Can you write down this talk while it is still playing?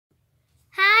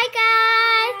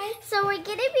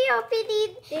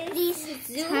opening these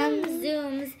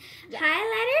Tsum's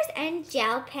highlighters and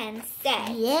gel pen set.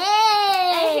 Yay!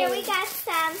 And here we got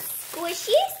some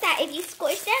squishies that if you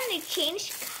squish them, they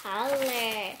change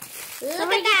color.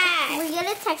 Look at that. We're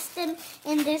gonna text them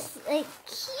in this like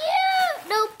cute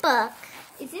notebook.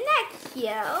 Isn't that cute,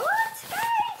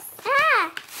 guys?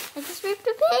 Ah! I just ripped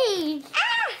the page.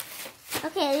 Ah!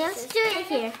 Okay, let's do it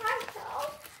here.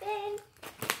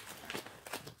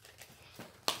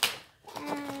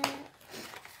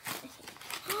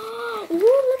 Ooh,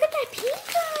 look at that pink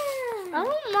one.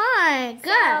 Oh my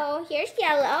god. So here's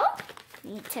yellow.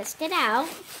 You test it out.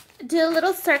 Do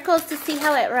little circles to see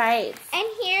how it writes. And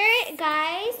here,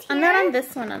 guys. I'm not on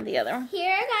this one, on the other one.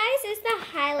 Here, guys, is the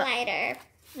highlighter.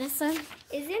 This one.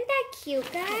 Isn't that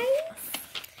cute, guys?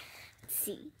 Let's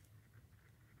see.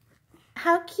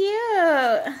 How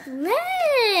cute.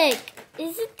 Look!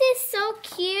 Isn't this so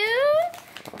cute?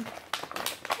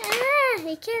 Ah,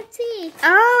 you can't see.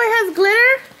 Oh, it has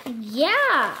glitter?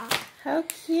 Yeah. How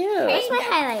cute. Here's my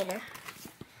highlighter.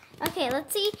 Okay,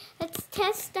 let's see. Let's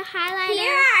test the highlighter.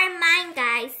 Here are mine,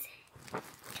 guys.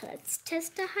 Let's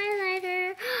test the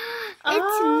highlighter. Oh.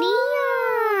 It's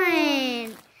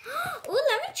neon. Ooh,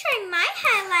 let me try my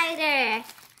highlighter.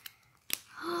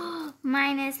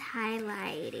 Mine is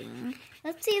highlighting.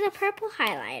 Let's see the purple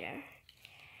highlighter.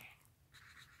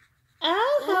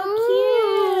 Oh, how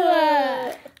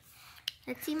cute.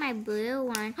 Let's see my blue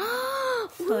one.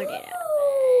 Hold it up.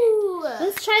 Ooh.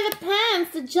 Let's try the pens,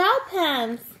 the gel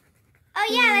pens. Oh,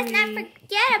 yeah, let's not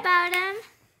forget about them.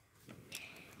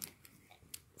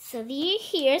 So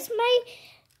here's my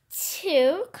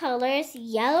two colors,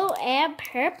 yellow and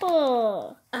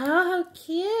purple. Oh, how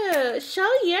cute. Show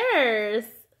yours.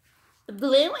 The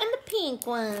blue and the pink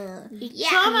one. Yeah.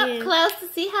 Show them up close to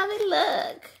see how they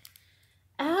look.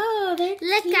 Oh, they're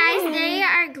Look, cute. guys, they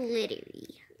are glittery.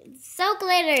 So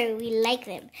glittery, we like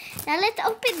them. Now let's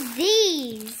open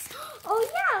these. Oh,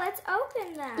 yeah, let's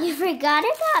open them. You forgot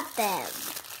about them.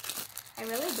 I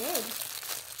really did.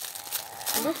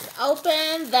 Let's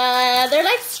open they're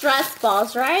like stress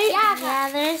balls, right? Yeah,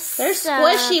 they're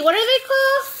squishy. What are they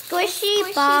called?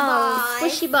 Squishy balls.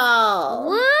 Squishy balls.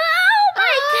 Whoa, oh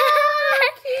my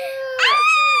god. Cute. Ah!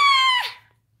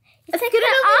 It's Let's like get the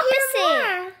it over opposite.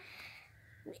 here more.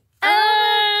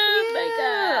 Oh my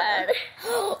god.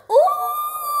 Ooh.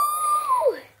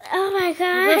 Oh my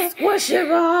god. The squishy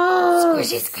balls.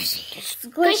 Squishy.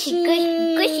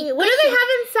 Squishy. What do they have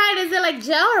inside? Is it like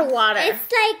gel or water?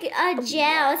 It's like a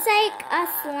gel. It's like a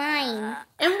slime.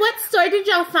 And what store did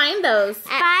y'all find those?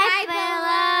 Five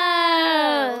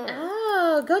Below.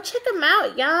 Oh, go check them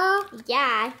out, y'all.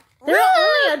 Yeah. They're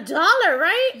only $1,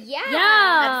 right? Yeah.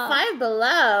 At Five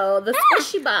Below, the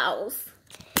squishy balls.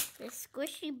 The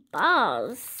squishy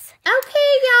balls.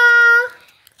 Okay, y'all.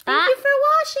 Thank Bye. you for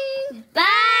watching. Bye.